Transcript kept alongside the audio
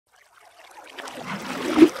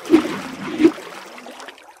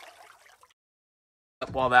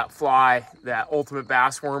while that fly, that ultimate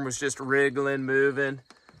bass worm, was just wriggling, moving,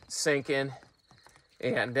 sinking.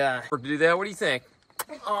 And to do that, what do you think?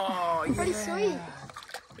 Oh, yeah. Pretty sweet.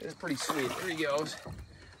 It's pretty sweet. There he goes.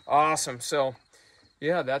 Awesome. So,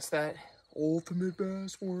 yeah, that's that ultimate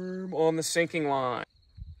bass worm on the sinking line.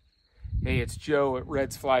 Hey, it's Joe at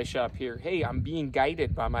Red's Fly Shop here. Hey, I'm being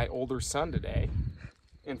guided by my older son today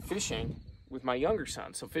and fishing with my younger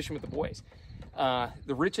son, so fishing with the boys.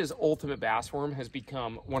 The Rich's ultimate bass worm has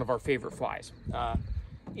become one of our favorite flies.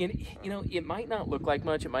 And, you know, it might not look like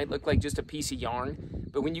much. It might look like just a piece of yarn.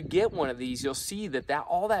 But when you get one of these, you'll see that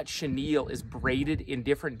all that chenille is braided in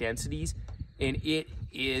different densities. And it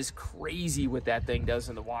is crazy what that thing does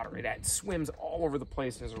in the water. It swims all over the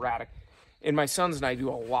place and is erratic. And my sons and I do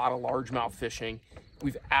a lot of largemouth fishing.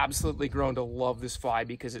 We've absolutely grown to love this fly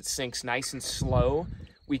because it sinks nice and slow.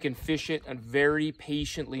 We can fish it and very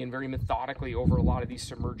patiently and very methodically over a lot of these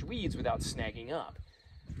submerged weeds without snagging up.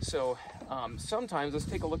 So sometimes, let's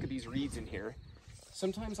take a look at these reeds in here.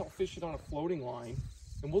 Sometimes I'll fish it on a floating line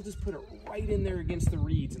and we'll just put it right in there against the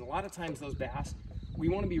reeds. And a lot of times those bass, we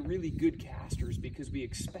want to be really good casters because we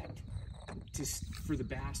expect for the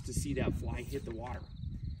bass to see that fly hit the water.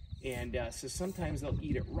 And so sometimes they'll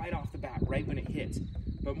eat it right off the bat, right when it hits.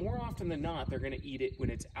 But more often than not, they're going to eat it when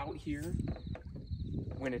it's out here.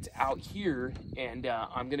 And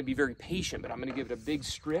I'm going to be very patient, but I'm going to give it a big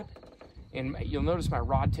strip. And you'll notice my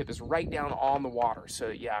rod tip is right down on the water. So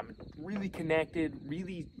yeah, I'm really connected,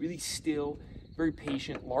 really, really still, very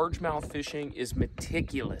patient. Largemouth fishing is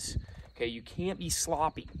meticulous. Okay, you can't be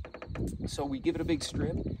sloppy. So we give it a big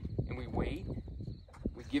strip and we wait.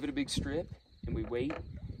 We give it a big strip and we wait.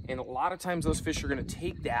 And a lot of times those fish are gonna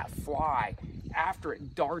take that fly after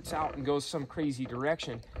it darts out and goes some crazy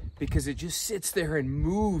direction because it just sits there and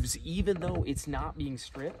moves even though it's not being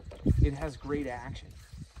stripped. It has great action.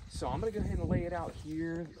 So I'm gonna go ahead and lay it out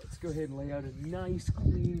here. Let's go ahead and lay out a nice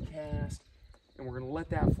clean cast and we're gonna let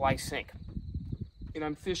that fly sink. And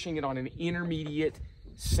I'm fishing it on an intermediate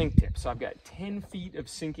sink tip. So I've got 10 feet of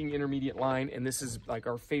sinking intermediate line and this is like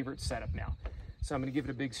our favorite setup now. So I'm gonna give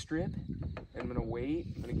it a big strip and I'm gonna wait.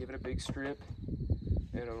 I'm gonna give it a big strip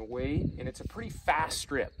and I'm gonna wait. And it's a pretty fast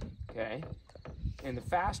strip, okay? And the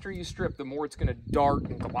faster you strip, the more it's gonna dart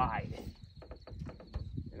and glide.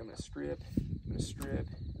 And I'm gonna strip,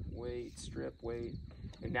 wait, strip, wait.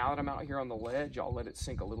 And now that I'm out here on the ledge, I'll let it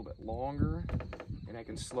sink a little bit longer and I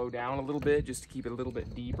can slow down a little bit just to keep it a little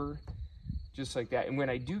bit deeper, just like that. And when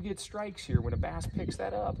I do get strikes here, when a bass picks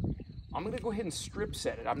that up, I'm gonna go ahead and strip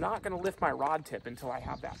set it. I'm not gonna lift my rod tip until I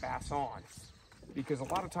have that bass on because a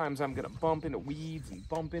lot of times I'm gonna bump into weeds and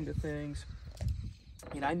bump into things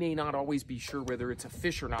and I may not always be sure whether it's a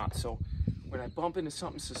fish or not. So when I bump into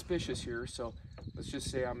something suspicious here, so let's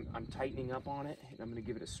just say I'm tightening up on it and I'm gonna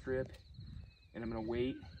give it a strip and I'm gonna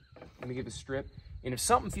wait. I'm gonna give it a strip. And if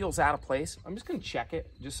something feels out of place, I'm just gonna check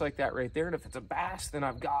it just like that right there. And if it's a bass, then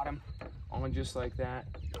I've got him on just like that.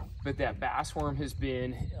 But that bass worm has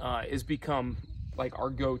become like our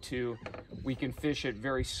go-to. We can fish it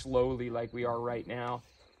very slowly like we are right now.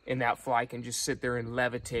 And that fly can just sit there and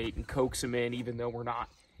levitate and coax him in even though we're not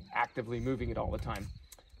actively moving it all the time.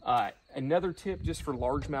 Another tip just for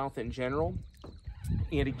largemouth in general.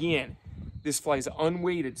 And again, this fly is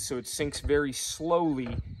unweighted, so it sinks very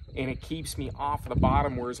slowly and it keeps me off the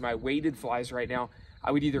bottom, whereas my weighted flies right now,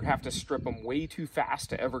 I would either have to strip them way too fast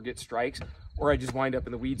to ever get strikes, or I just wind up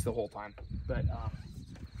in the weeds the whole time. But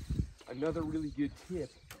another really good tip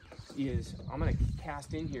is I'm gonna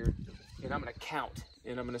cast in here and I'm gonna count.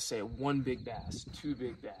 And I'm gonna say 1 big bass, 2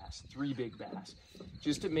 big bass, 3 big bass,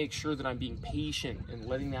 just to make sure that I'm being patient and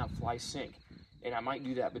letting that fly sink. And I might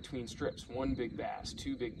do that between strips, 1 big bass,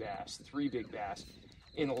 2 big bass, 3 big bass.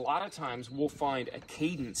 And a lot of times we'll find a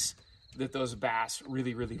cadence that those bass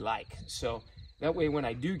really, really like. So that way when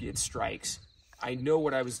I do get strikes, I know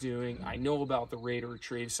what I was doing. I know about the rate of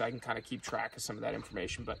retrieve, so I can kind of keep track of some of that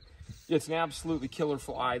information. But it's an absolutely killer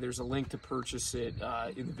fly. There's a link to purchase it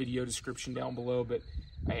in the video description down below. But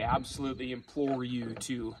I absolutely implore you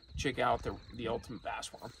to check out the ultimate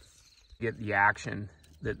bass worm. Get the action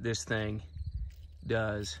that this thing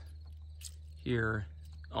does here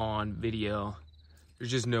on video.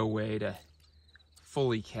 There's just no way to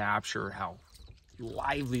fully capture how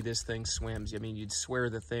lively this thing swims. I mean, you'd swear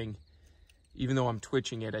the thing, even though I'm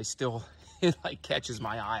twitching it, it like catches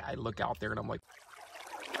my eye. I look out there and I'm like,